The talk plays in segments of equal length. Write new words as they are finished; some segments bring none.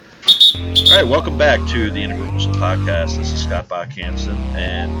All right, welcome back to the Integral Whistle Podcast. This is Scott Bach Hansen,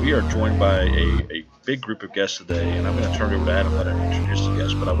 and we are joined by a big group of guests today. And I'm going to turn it over to Adam, let him introduce the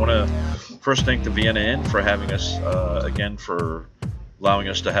guests. But I want to first thank the Vienna Inn for having us again, for allowing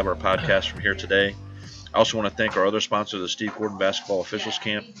us to have our podcast from here today. I also want to thank our other sponsor, the Steve Gordon Basketball Officials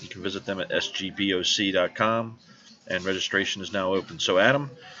Camp. You can visit them at sgboc.com, and registration is now open. So, Adam,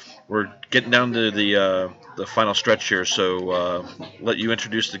 we're getting down to the final stretch here, so let you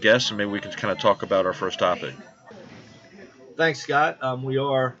introduce the guests, and maybe we can kind of talk about our first topic. Thanks, Scott. We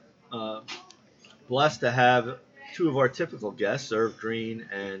are blessed to have two of our typical guests, Irv Green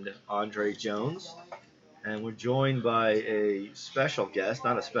and Andre Jones. And we're joined by a special guest,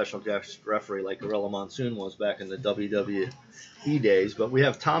 not a special guest referee like Gorilla Monsoon was back in the WWE days, but we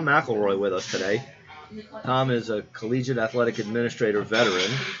have Tom McElroy with us today. Tom is a collegiate athletic administrator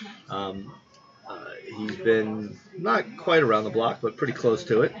veteran. He's been not quite around the block, but pretty close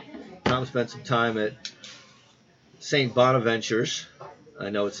to it. Tom spent some time at St. Bonaventures. I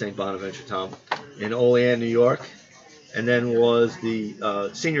know it's St. Bonaventure, Tom, in Olean, New York. And then was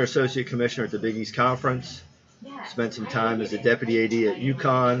the Senior Associate Commissioner at the Big East Conference. Spent some time as a Deputy AD at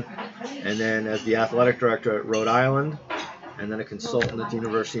UConn, and then as the Athletic Director at Rhode Island, and then a consultant at the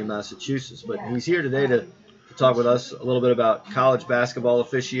University of Massachusetts. But he's here today to talk with us a little bit about college basketball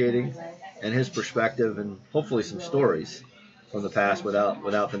officiating and his perspective, and hopefully some stories from the past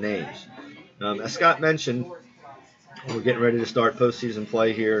without the names. As Scott mentioned, we're getting ready to start postseason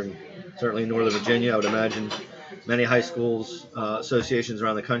play here, and certainly in Northern Virginia. I would imagine many high schools, associations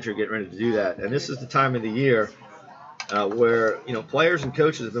around the country are getting ready to do that. And this is the time of the year where players and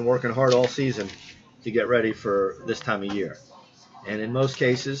coaches have been working hard all season to get ready for this time of year. And in most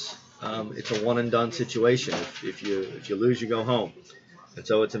cases, it's a one-and-done situation. If you lose, you go home. And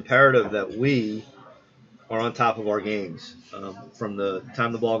so it's imperative that we are on top of our games from the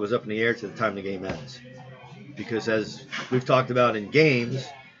time the ball goes up in the air to the time the game ends. Because as we've talked about in games,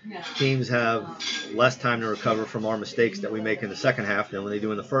 teams have less time to recover from our mistakes that we make in the second half than when they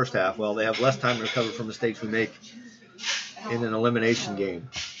do in the first half. Well, they have less time to recover from mistakes we make in an elimination game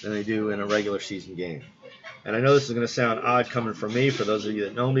than they do in a regular season game. And I know this is going to sound odd coming from me, for those of you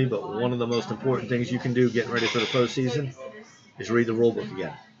that know me, but one of the most important things you can do getting ready for the postseason is read the rule book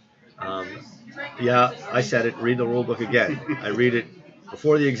again. I said it, read the rule book again. I read it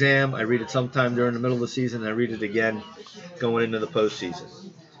before the exam, I read it sometime during the middle of the season, and I read it again going into the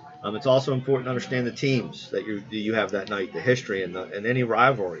postseason. It's also important to understand the teams that you have that night, the history, and any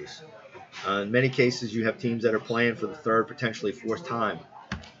rivalries. In many cases, you have teams that are playing for the third, potentially fourth time,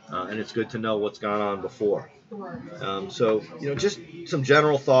 and it's good to know what's gone on before. So, just some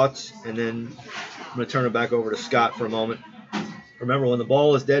general thoughts, and then I'm going to turn it back over to Scott for a moment. Remember, when the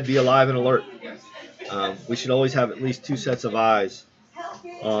ball is dead, be alive and alert. We should always have at least two sets of eyes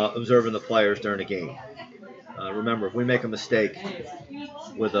observing the players during a game. Remember, if we make a mistake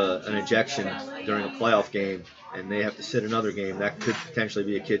with an ejection during a playoff game and they have to sit another game, that could potentially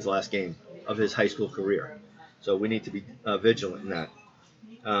be a kid's last game of his high school career. So we need to be vigilant in that.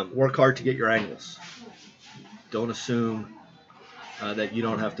 Work hard to get your angles. Don't assume that you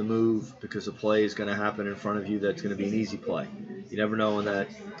don't have to move because a play is going to happen in front of you that's going to be an easy play. You never know when that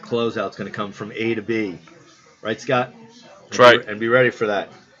closeout's going to come from A to B. Right, Scott? That's right. And be ready for that.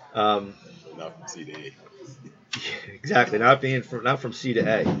 Not from C to A. Exactly, not from C to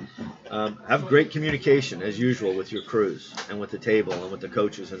A. Have great communication as usual with your crews and with the table and with the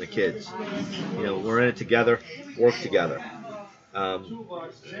coaches and the kids. We're in it together. Work together.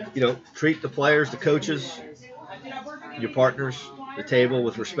 Treat the players, the coaches, your partners, the table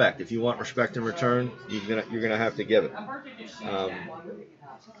with respect. If you want respect in return, you're gonna have to give it.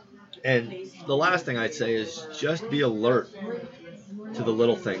 And the last thing I'd say is just be alert to the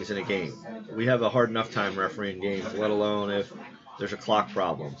little things in a game. We have a hard enough time refereeing games, let alone if there's a clock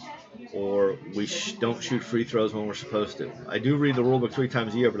problem or we don't shoot free throws when we're supposed to. I do read the rule book 3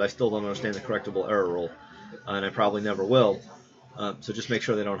 times a year, but I still don't understand the correctable error rule, and I probably never will. So just make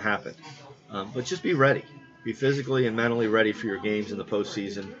sure they don't happen. But just be ready. Be physically and mentally ready for your games in the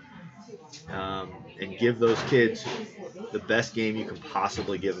postseason, and give those kids the best game you can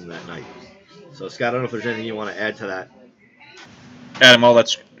possibly give them that night. So, Scott, I don't know if there's anything you want to add to that. Adam, all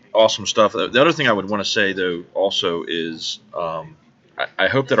that's awesome stuff. The other thing I would want to say, though, also is I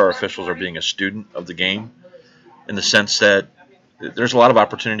hope that our officials are being a student of the game, in the sense that there's a lot of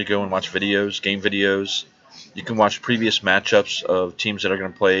opportunity to go and watch videos, game videos. You can watch previous matchups of teams that are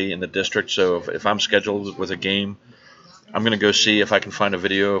going to play in the district. So if I'm scheduled with a game, I'm going to go see if I can find a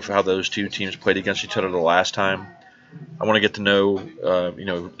video of how those two teams played against each other the last time. I want to get to know,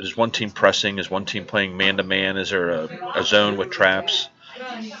 is one team pressing? Is one team playing man-to-man? Is there a zone with traps?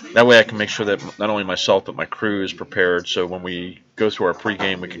 that way I can make sure that not only myself but my crew is prepared. So when we go through our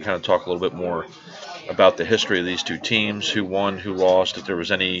pregame, we can kind of talk a little bit more about the history of these two teams, who won, who lost, if there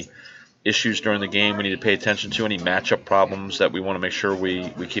was any issues during the game we need to pay attention to, any matchup problems that we want to make sure we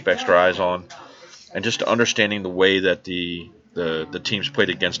keep extra eyes on, and just understanding the way that the teams played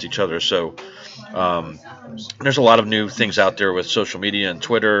against each other. So there's a lot of new things out there with social media and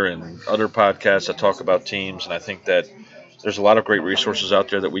Twitter and other podcasts that talk about teams, and I think that there's a lot of great resources out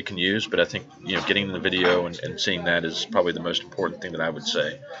there that we can use, but I think getting the video and seeing that is probably the most important thing that I would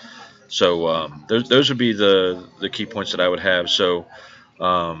say. So those would be the key points that I would have. So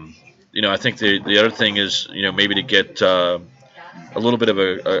I think the other thing is maybe to get a little bit of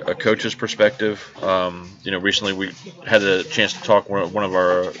a coach's perspective. Recently we had a chance to talk with one of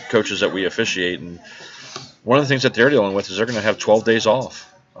our coaches that we officiate, and one of the things that they're dealing with is they're going to have 12 days off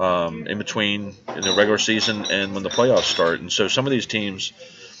in between the regular season and when the playoffs start. And so some of these teams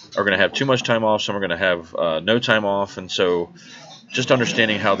are going to have too much time off, some are going to have no time off, and so just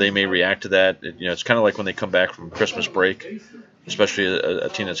understanding how they may react to that. It's kind of like when they come back from Christmas break, especially a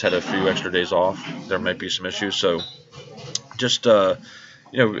team that's had a few extra days off, there might be some issues. So just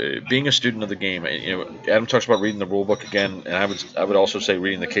being a student of the game. Adam talks about reading the rule book again, and I would also say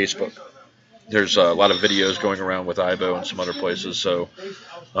reading the case book. There's a lot of videos going around with IBO and some other places. So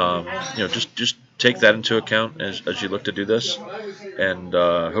just take that into account as you look to do this, and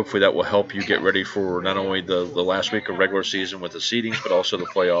hopefully that will help you get ready for not only the last week of regular season with the seedings, but also the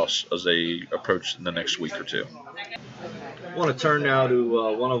playoffs as they approach in the next week or two. I want to turn now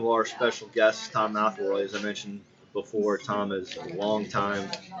to one of our special guests, Tom McElroy. As I mentioned before, Tom is a longtime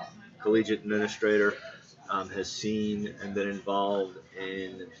collegiate administrator, has seen and been involved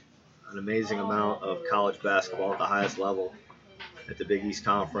in an amazing amount of college basketball at the highest level, at the Big East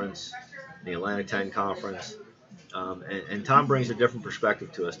Conference, the Atlantic 10 Conference, and Tom brings a different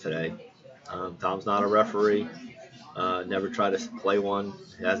perspective to us today. Tom's not a referee, never tried to play one.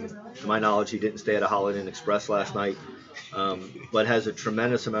 To my knowledge, he didn't stay at a Holiday Inn Express last night, but has a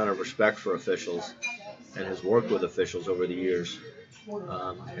tremendous amount of respect for officials and has worked with officials over the years.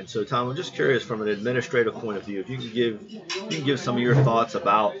 And so, Tom, I'm just curious from an administrative point of view, if you can give some of your thoughts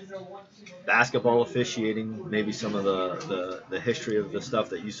about basketball officiating, maybe some of the history of the stuff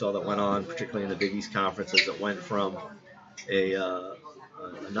that you saw that went on, particularly in the Big East Conference, as it went from a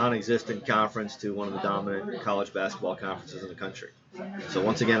non-existent conference to one of the dominant college basketball conferences in the country. So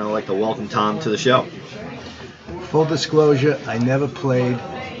once again, I'd like to welcome Tom to the show. Full disclosure, I never played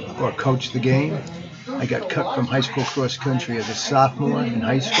or coached the game. I got cut from high school cross country as a sophomore in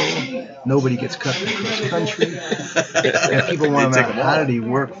high school. Nobody gets cut from cross country. And people want to know, how did he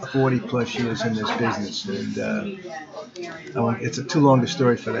work 40 plus years in this business? And it's too long a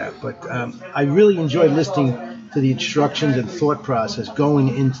story for that. But I really enjoyed listening to the instructions and thought process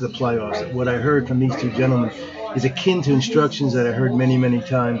going into the playoffs. What I heard from these two gentlemen is akin to instructions that I heard many, many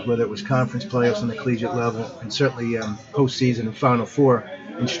times, whether it was conference playoffs on the collegiate level and certainly postseason and Final Four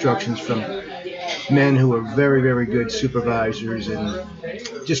instructions from men who are very, very good supervisors and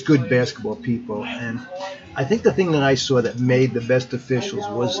just good basketball people. And I think the thing that I saw that made the best officials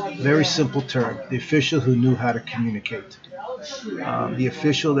was a very simple term: the official who knew how to communicate. The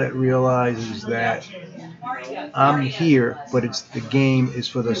official that realizes that I'm here, but the game is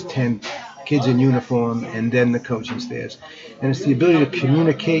for those 10 kids in uniform and then the coaching staffs. And it's the ability to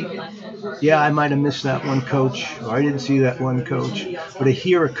communicate. Yeah, I might have missed that one coach, or I didn't see that one coach, but to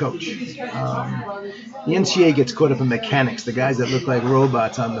hear a coach. The NCAA gets caught up in mechanics, the guys that look like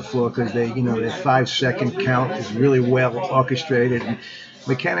robots on the floor, because their 5-second count is really well orchestrated. And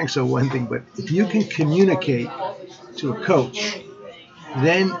mechanics are one thing, but if you can communicate to a coach,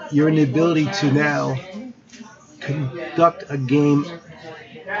 then you're in the ability to now conduct a game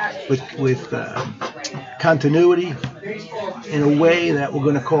with continuity in a way that we're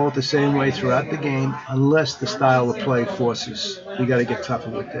going to call it the same way throughout the game, unless the style of play forces. We got to get tougher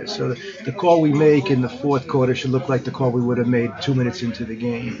with this. So the call we make in the fourth quarter should look like the call we would have made 2 minutes into the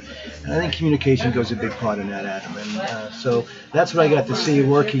game. And I think communication goes a big part in that, Adam. And so that's what I got to see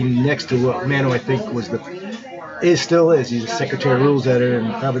working next to a man who I think still is. He's a secretary of rules editor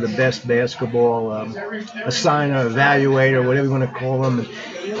and probably the best basketball assigner, evaluator, whatever you want to call him. And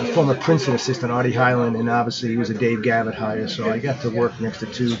former Princeton assistant, Artie Highland, and obviously he was a Dave Gavitt hire. So I got to work next to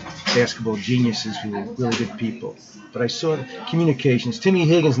two basketball geniuses who were really good people. But I saw communications. Timmy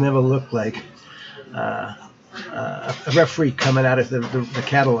Higgins never looked like a referee coming out of the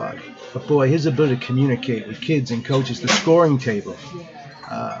catalog. But boy, his ability to communicate with kids and coaches, the scoring table,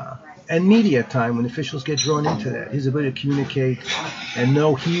 and media time when officials get drawn into that. His ability to communicate and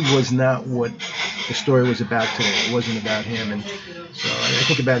know he was not what the story was about today. It wasn't about him. And so I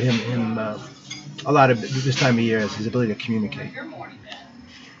think about him a lot of this time of year is his ability to communicate.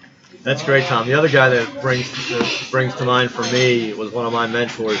 That's great, Tom. The other guy that brings to mind for me was one of my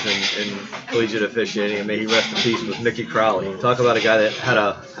mentors in collegiate officiating, and may he rest in peace, was Mickey Crowley. Talk about a guy that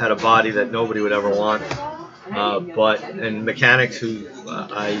had a body that nobody would ever want, and mechanics who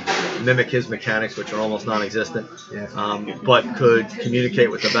I mimic his mechanics, which are almost non-existent, but could communicate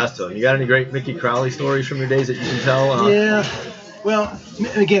with the best of them. You got any great Mickey Crowley stories from your days that you can tell? Yeah. Well,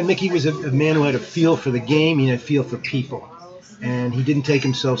 again, Mickey was a man who had a feel for the game. He had a feel for people. And he didn't take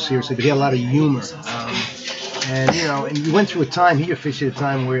himself seriously, but he had a lot of humor. And he went through a time, he officiated a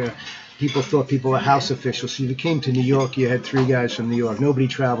time where people thought people were house officials. So if you came to New York, you had 3 guys from New York. Nobody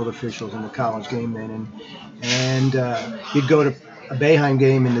traveled officials in the college game then. And you'd go to a Boeheim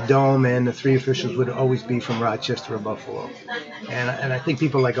game in the Dome, and the 3 officials would always be from Rochester or Buffalo. And I think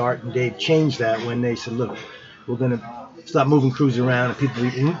people like Art and Dave changed that when they said, look, we're going to stop moving crews around, and people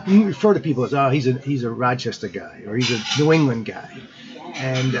you refer to people as, oh, he's a Rochester guy, or he's a New England guy.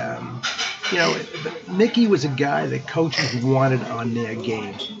 And but Mickey was a guy that coaches wanted on their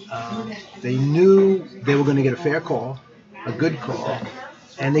game. They knew they were going to get a fair call, a good call,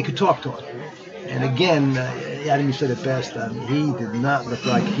 and they could talk to him. And again, Adam, you said it best. He did not look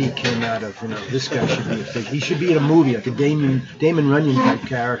like he came out of, this guy should be a figure. He should be in a movie, like a Damon Runyon type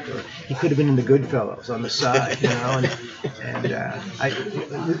character. He could have been in The Goodfellas on the side,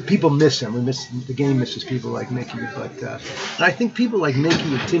 And people miss him. The game misses people like Mickey. But and I think people like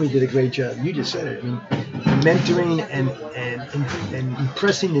Mickey and Timmy did a great job. You just said it. I mean, mentoring and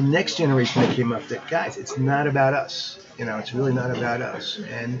impressing the next generation that came up. That guys, it's not about us. It's really not about us.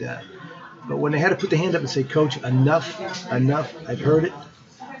 And but when they had to put the hand up and say, Coach, enough, I've heard it,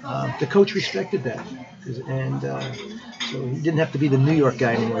 the coach respected that. So he didn't have to be the New York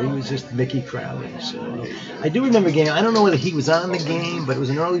guy anymore. He was just Mickey Crowley. So I do remember a game. I don't know whether he was on the game, but it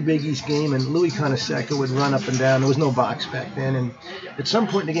was an early Big East game, and Louis Conaseca would run up and down. There was no box back then. And at some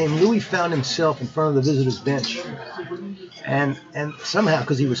point in the game, Louis found himself in front of the visitors' bench. And somehow,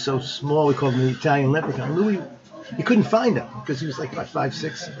 because he was so small, we called him the Italian leprechaun. Louis, you couldn't find him because he was like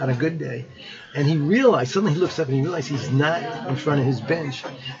 5'6" on a good day. And he realized, suddenly he looks up and he realized he's not in front of his bench.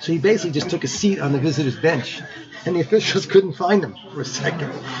 So he basically just took a seat on the visitor's bench. And the officials couldn't find him for a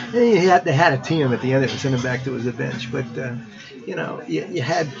second. And they had to team him at the end and send him back to his bench. But, you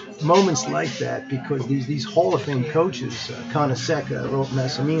had moments like that because these Hall of Fame coaches, Conaseca,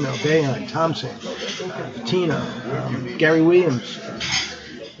 Massimino, Boeheim, Thompson, Pitino, Gary Williams,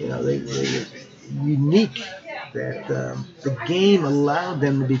 they were unique. That the game allowed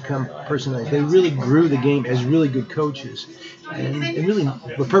them to become personalized. They really grew the game as really good coaches, and really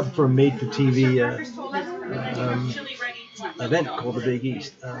were perfect for a made-for-TV event called the Big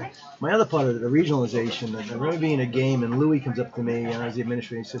East. My other part of the regionalization, I remember being in a game, and Louis comes up to me, and I was the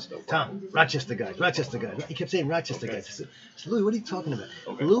administrator, and he says, Tom, Rochester guys. He kept saying Rochester guys. I said, Louis, what are you talking about?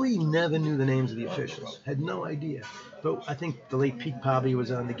 Okay. Louis never knew the names of the officials, had no idea. But I think the late Pete Pavia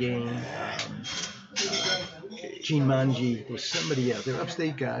was on the game. Gene Manji, there was somebody else. They were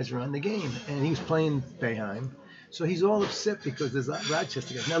upstate guys who were on the game, and he was playing Boeheim. So he's all upset because there's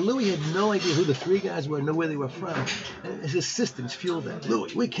Rochester guys. Now, Louis had no idea who the 3 guys were, know where they were from. And his assistants fueled that.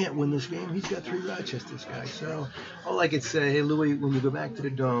 Louis, we can't win this game. He's got 3 Rochester guys. So all I could say, hey, Louis, when you go back to the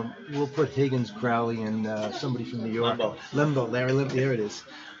Dome, we'll put Higgins, Crowley, and somebody from New York. Larry Lembo, there it is,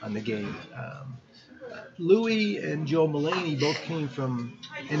 on the game. Louis and Joe Mulaney both came from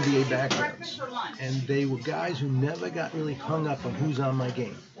NBA backgrounds, and they were guys who never got really hung up on who's on my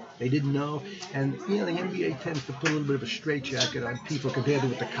game. They didn't know, and the NBA tends to put a little bit of a straitjacket on people compared to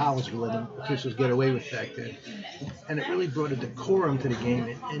what the college were letting officials get away with back then. And it really brought a decorum to the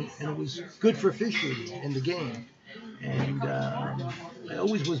game, and it was good for officiating in the game. And I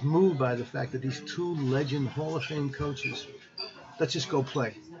always was moved by the fact that these 2 legend Hall of Fame coaches, let's just go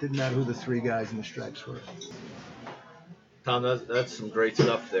play. Didn't matter who the 3 guys in the stripes were. Tom, that's some great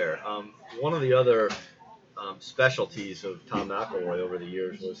stuff there. One of the other specialties of Tom McElroy over the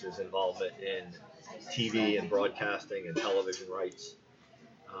years was his involvement in TV and broadcasting and television rights.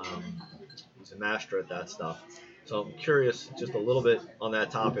 He's a master at that stuff. So I'm curious just a little bit on that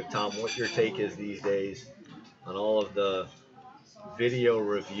topic, Tom, what your take is these days on all of the video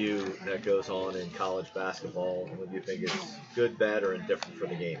review that goes on in college basketball, and whether you think it's good, bad, or indifferent for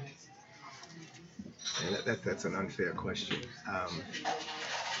the game. That's an unfair question.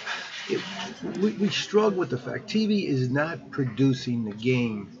 We struggle with the fact TV is not producing the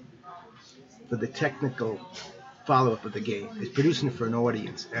game for the technical follow-up of the game. It's producing it for an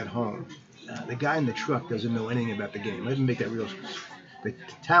audience at home. The guy in the truck doesn't know anything about the game. Let me make that real. The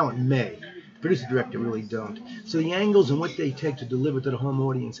talent may. The producer director really don't. So the angles and what they take to deliver to the home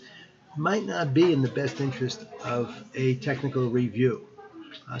audience might not be in the best interest of a technical review.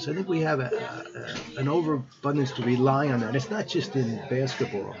 So I think we have an overabundance to rely on that. It's not just in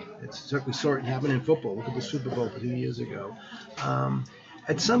basketball. We saw it happen in football. Look at the Super Bowl 2 years ago.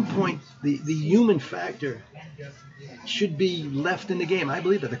 At some point, the human factor should be left in the game. I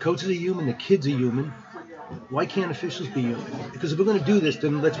believe that the coaches are human, the kids are human. Why can't officials be human? Because if we're going to do this,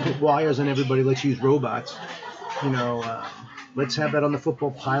 then let's put wires on everybody. Let's use robots. Let's have that on the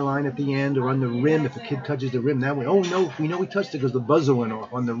football pylon at the end or on the rim. If a kid touches the rim that way, oh no, we know he touched it because the buzzer went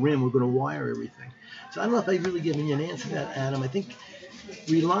off on the rim. We're going to wire everything. So I don't know if I've really given you an answer to that, Adam. I think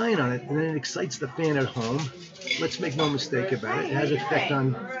relying on it, and then it excites the fan at home. Let's make no mistake about it. It has an effect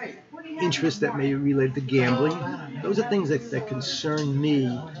on interest that may relate to gambling. Those are things that concern me,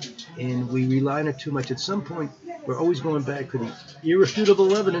 and we rely on it too much. At some point, we're always going back to the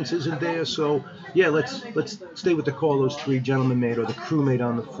irrefutable evidence isn't there, so yeah, let's stay with the call those three gentlemen made or the crew made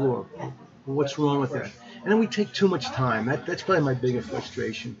on the floor. What's wrong with that? And then we take too much time. That's probably my biggest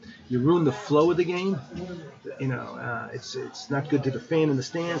frustration. You ruin the flow of the game. It's not good to the fan in the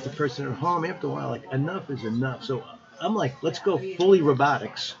stands, the person at home. After a while, enough is enough. So I'm like, let's go fully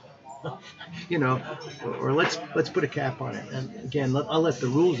robotics. Or let's put a cap on it. And again, I'll let the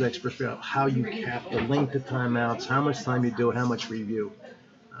rules experts figure out how you cap the length of timeouts, how much time you do it, how much review.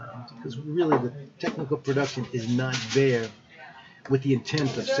 Because really the technical production is not there with the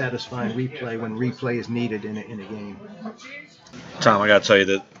intent of satisfying replay when replay is needed in a game. Tom, I got to tell you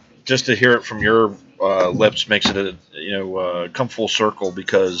that just to hear it from your lips makes it come full circle,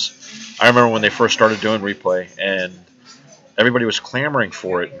 because I remember when they first started doing replay and everybody was clamoring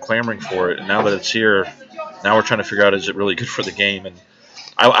for it, and now that it's here, now we're trying to figure out, is it really good for the game? And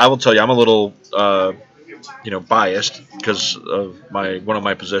I will tell you, I'm a little biased because of one of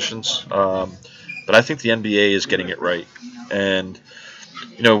my positions, but I think the NBA is getting it right. And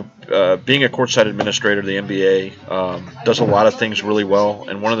being a courtside administrator, the NBA does a lot of things really well,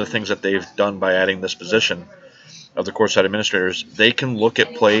 and one of the things that they've done by adding this position of the courtside administrators, they can look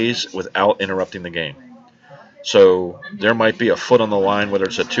at plays without interrupting the game. So there might be a foot on the line, whether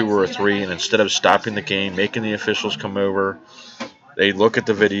it's a 2 or a 3, and instead of stopping the game, making the officials come over, they look at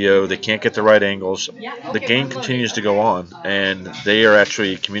the video, they can't get the right angles, the game continues to go on, and they are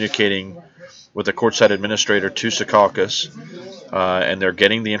actually communicating with the courtside administrator to Secaucus, and they're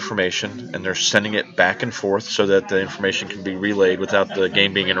getting the information, and they're sending it back and forth so that the information can be relayed without the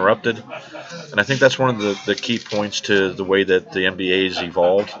game being interrupted. And I think that's one of the key points to the way that the NBA has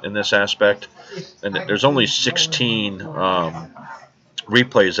evolved in this aspect. And there's only 16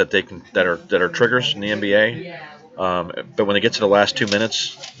 replays that are triggers in the NBA. But when they get to the last 2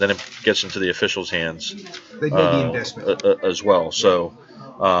 minutes, then it gets into the officials' hands. They made the investment as well. So,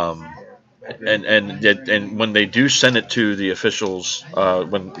 and when they do send it to the officials,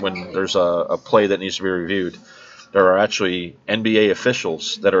 when there's a play that needs to be reviewed, there are actually NBA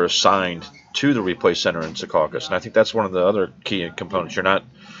officials that are assigned to the replay center in Secaucus, and I think that's one of the other key components. You're not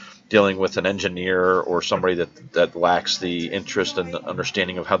dealing with an engineer or somebody that lacks the interest and the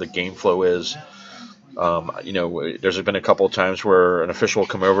understanding of how the game flow is. There's been a couple of times where an official will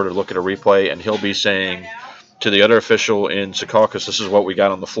come over to look at a replay, and he'll be saying to the other official in Secaucus, this is what we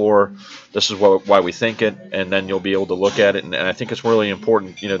got on the floor, this is why we think it, and then you'll be able to look at it. And I think it's really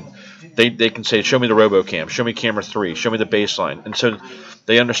important. They can say, show me the RoboCam, show me camera 3, show me the baseline. And so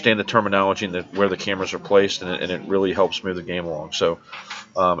they understand the terminology and where the cameras are placed, and it really helps move the game along. So,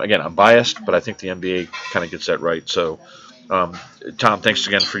 again, I'm biased, but I think the NBA kind of gets that right. So, Tom, thanks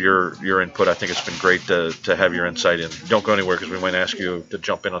again for your input. I think it's been great to have your insight in. Don't go anywhere, because we might ask you to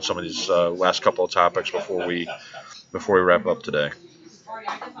jump in on some of these last couple of topics before we wrap up today.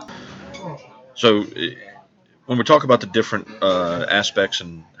 So when we talk about the different aspects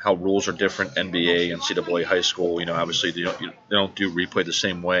and how rules are different, NBA, NCAA, high school, obviously they don't do replay the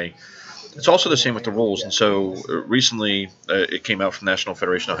same way. It's also the same with the rules. And so recently it came out from the National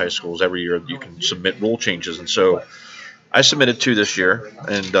Federation of High Schools. Every year you can submit rule changes. And so I submitted 2 this year,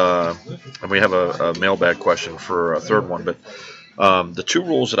 and we have a mailbag question for a third one. But the 2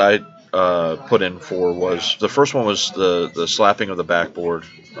 rules that I put in for was, the first one was the slapping of the backboard.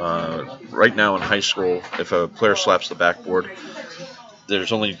 Right now in high school, if a player slaps the backboard,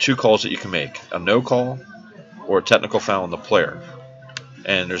 there's only 2 calls that you can make: a no call or a technical foul on the player.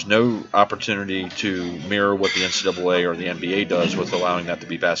 And there's no opportunity to mirror what the NCAA or the NBA does with allowing that to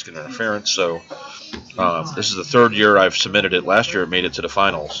be basket interference. So this is the 3rd year I've submitted it. Last year it made it to the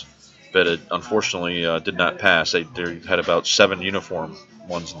finals. but it unfortunately did not pass. They had about 7 uniform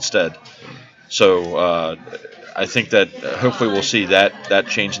ones instead. So I think that hopefully we'll see that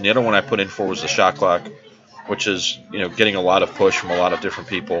change. And the other one I put in for was the shot clock, which is getting a lot of push from a lot of different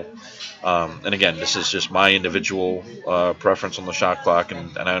people. And again, this is just my individual preference on the shot clock,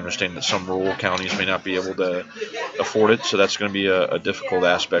 and I understand that some rural counties may not be able to afford it, so that's going to be a difficult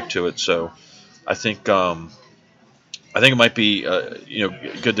aspect to it. So I think it might be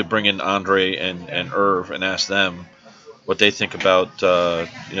good to bring in Andre and Irv and ask them what they think about the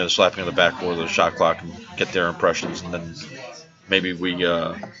slapping of the backboard of the shot clock and get their impressions, and then maybe we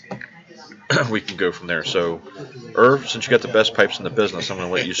can go from there. So, Irv, since you got the best pipes in the business, I'm going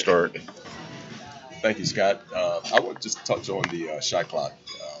to let you start. Thank you, Scott. I would just touch on the shot clock.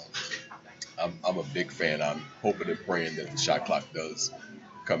 I'm a big fan. I'm hoping and praying that the shot clock does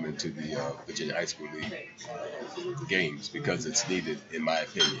come into the Virginia High School League games, because it's needed, in my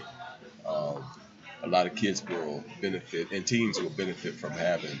opinion. A lot of kids will benefit, and teams will benefit from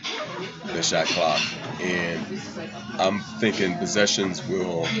having the shot clock. And I'm thinking possessions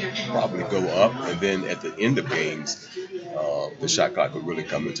will probably go up, and then at the end of games, the shot clock will really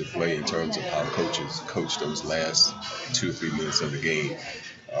come into play in terms of how coaches coach those last 2 or 3 minutes of the game.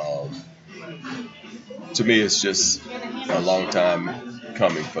 To me, it's just a long time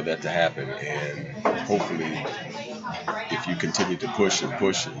coming for that to happen, and hopefully, if you continue to push and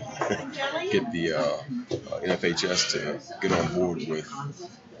get the NFHS to get on board with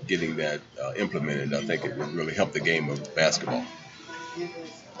getting that implemented, I think it would really help the game of basketball.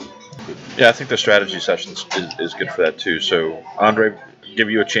 Yeah, I think the strategy session is good for that too. So, Andre, give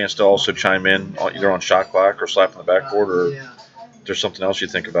you a chance to also chime in either on shot clock or slapping the backboard, or there's something else you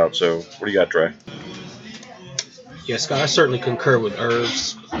think about. So, what do you got, Dre? Yeah, Scott, I certainly concur with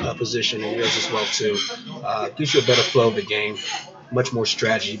Irv's position and yours as well, too. Gives you a better flow of the game, much more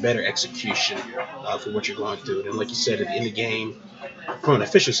strategy, better execution for what you're going through. And like you said, at the end of the game, from an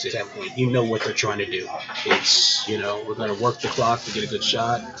official standpoint, you know what they're trying to do. It's, we're going to work the clock to get a good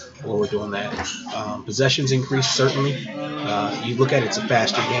shot, or we're doing that. Possessions increase, certainly. You look at it, it's a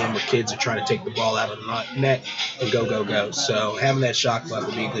faster game where kids are trying to take the ball out of the net and go. So having that shot clock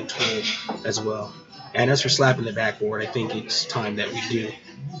will be a good tool as well. And as for slapping the backboard, I think it's time that we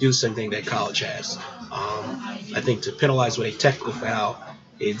do the same thing that college has. I think to penalize with a technical foul,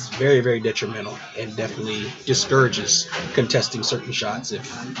 it's very, very detrimental and definitely discourages contesting certain shots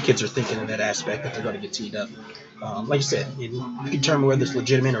if kids are thinking in that aspect that they're going to get teed up. Like you said, you can determine whether it's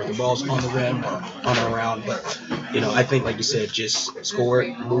legitimate or if the ball's on the rim or on or around. But, I think, like you said, just score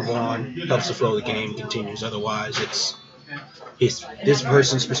it, move on, helps the flow of the game, continues. Otherwise, it's this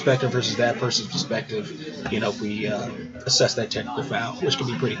person's perspective versus that person's perspective, if we assess that technical foul, which can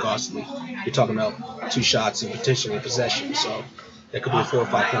be pretty costly. You're talking about 2 shots and potentially a possession, so that could be a 4 or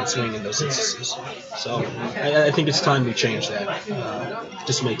 5 point swing in those instances. So I think it's time we change that.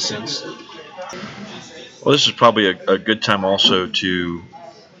 Just makes sense. Well, this is probably a good time also to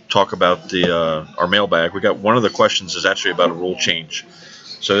talk about our mailbag. We got one of the questions is actually about a rule change.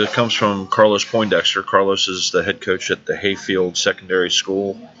 So it comes from Carlos Poindexter. Carlos is the head coach at the Hayfield Secondary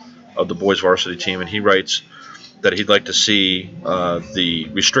School of the boys varsity team, and he writes that he'd like to see the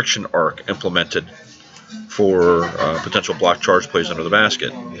restriction arc implemented for potential block charge plays under the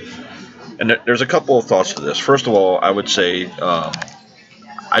basket. And there's a couple of thoughts to this. First of all, I would say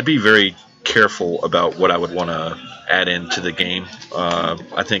I'd be very careful about what I would want to add into the game.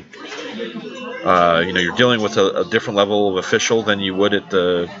 I think you're dealing with a different level of official than you would at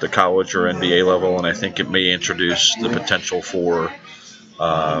the college or NBA level, and I think it may introduce the potential for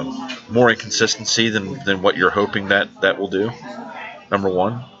more inconsistency than what you're hoping that will do, number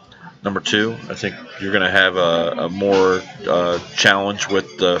one. Number two, I think you're going to have a more challenge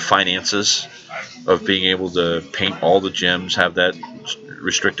with the finances of being able to paint all the gyms, have that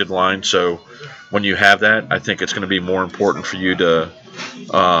restricted line. So when you have that, I think it's going to be more important for you to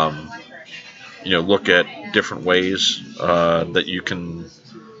look at different ways that you can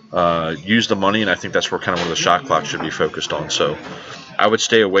use the money, and I think that's where kind of the shot clock should be focused on. So I would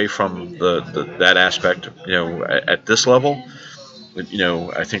stay away from that aspect. At this level,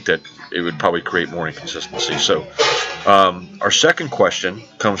 I think that it would probably create more inconsistency. So our second question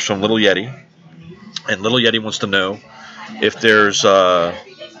comes from Little Yeti, and Little Yeti wants to know if there's.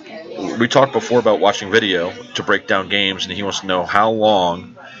 We talked before about watching video to break down games, and he wants to know how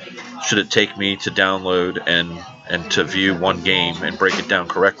long should it take me to download and to view one game and break it down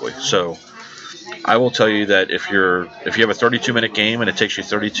correctly. So I will tell you that if you have a 32-minute game and it takes you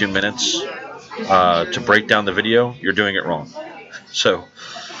 32 minutes to break down the video, you're doing it wrong. So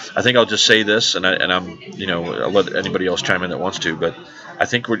I think I'll just say this, and I'm I'll let anybody else chime in that wants to, but I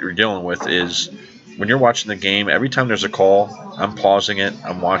think what you're dealing with is when you're watching the game, every time there's a call, I'm pausing it,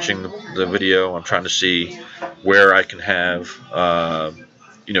 I'm watching the video, I'm trying to see where I can have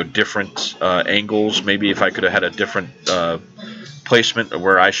different angles. Maybe if I could have had a different placement of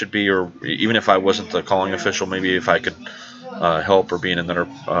where I should be, or even if I wasn't the calling official, maybe if I could help or be in another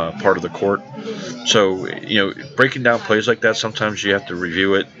part of the court. So, breaking down plays like that, sometimes you have to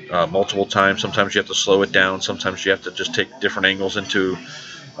review it multiple times. Sometimes you have to slow it down. Sometimes you have to just take different angles into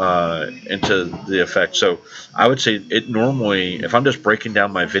the effect. So I would say it normally, if I'm just breaking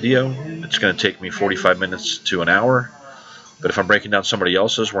down my video, it's going to take me 45 minutes to an hour. But if I'm breaking down somebody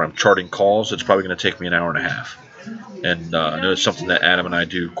else's where I'm charting calls, it's probably going to take me an hour and a half. And I know it's something that Adam and I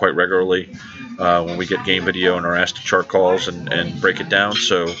do quite regularly when we get game video and are asked to chart calls and break it down.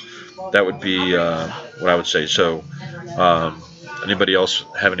 So that would be what I would say. So anybody else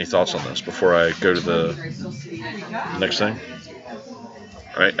have any thoughts on this before I go to the next thing?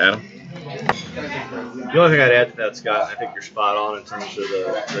 All right, Adam? The only thing I'd add to that, Scott, I think you're spot on in terms of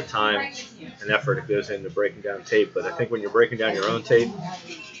the time and effort that goes into breaking down tape. But I think when you're breaking down your own tape,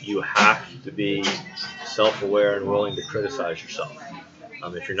 you have to be self-aware and willing to criticize yourself.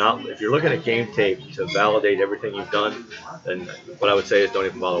 If you're looking at game tape to validate everything you've done, then what I would say is don't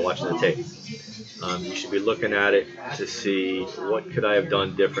even bother watching the tape. You should be looking at it to see what could I have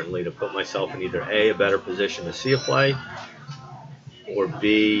done differently to put myself in either A, a better position to see a play, or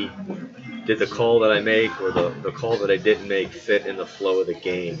B, did the call that I make or the call that I didn't make fit in the flow of the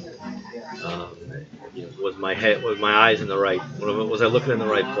game? Was my eyes in the right? Was I looking in the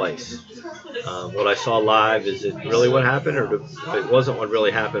right place? What I saw live, is it really what happened, or if it wasn't what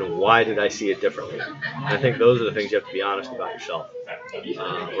really happened, why did I see it differently? And I think those are the things you have to be honest about yourself,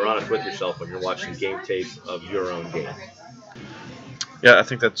 or honest with yourself when you're watching game tape of your own game. Yeah, I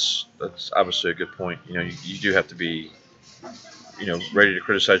think that's obviously a good point. You do have to be ready to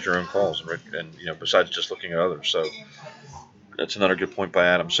criticize your own calls, and besides just looking at others. So that's another good point by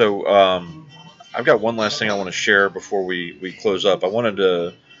Adam. So I've got one last thing I want to share before we close up. I wanted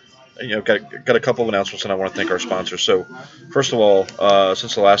to, got a couple of announcements, and I want to thank our sponsors. So first of all,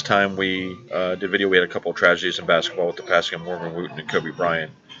 since the last time we did video, we had a couple of tragedies in basketball with the passing of Morgan Wooten and Kobe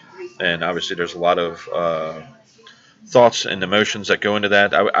Bryant, and obviously there's a lot of thoughts and emotions that go into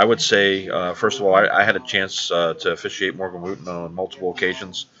that. I would say, first of all, I had a chance to officiate Morgan Wooten on multiple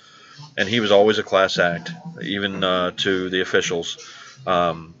occasions, and he was always a class act, even to the officials.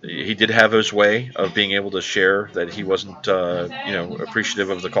 He did have his way of being able to share that he wasn't, appreciative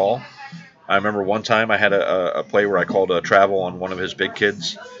of the call. I remember one time I had a play where I called a travel on one of his big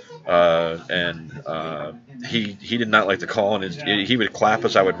kids, and he did not like the call, and he would clap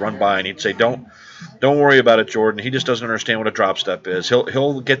as I would run by, and he'd say, "Don't worry about it, Jordan. He just doesn't understand what a drop step is.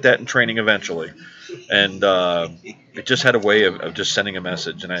 He'll get that in training eventually." And it just had a way of just sending a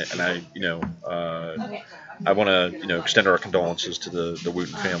message. And I want to extend our condolences to the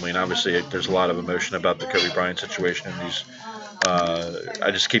Wooten family. And obviously there's a lot of emotion about the Kobe Bryant situation. And these I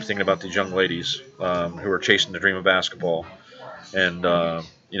just keep thinking about these young ladies who are chasing the dream of basketball, and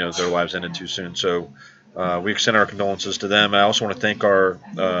their lives ended too soon. So we extend our condolences to them. I also want to thank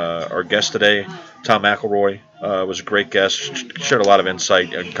our guest today, Tom McElroy. Was a great guest, shared a lot of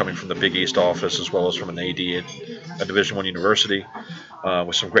insight coming from the Big East office as well as from an AD at Division I University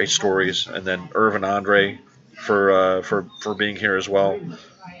with some great stories. And then Irvin Andre for being here as well.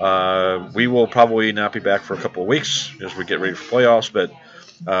 We will probably not be back for a couple of weeks as we get ready for playoffs, but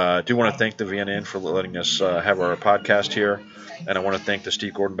I do want to thank the Vienna Inn for letting us have our podcast here. And I want to thank the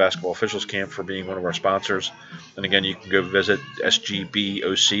Steve Gordon Basketball Officials Camp for being one of our sponsors. And again, you can go visit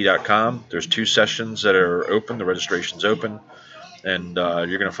sgboc.com. There's 2 sessions that are open. The registration's open. And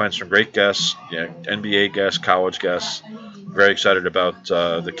you're going to find some great guests, NBA guests, college guests. Very excited about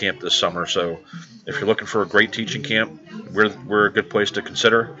the camp this summer. So if you're looking for a great teaching camp, we're a good place to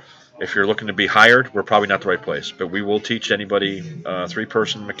consider. If you're looking to be hired, we're probably not the right place. But we will teach anybody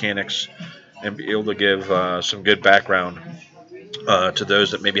 3-person mechanics and be able to give some good background to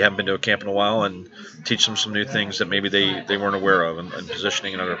those that maybe haven't been to a camp in a while, and teach them some new things that maybe they weren't aware of, and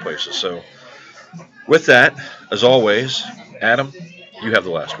positioning in other places. So with that, as always, Adam, you have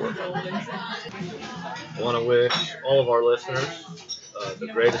the last word. I want to wish all of our listeners the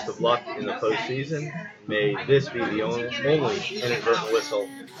greatest of luck in the postseason. May this be the only inadvertent whistle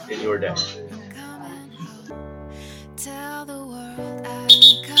in your day. Tell the world I'm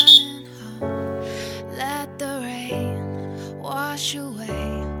coming home. Let the rain wash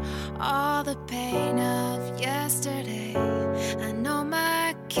away all the pain of yesterday. I know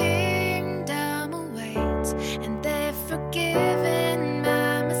my kingdom awaits, and they've forgiven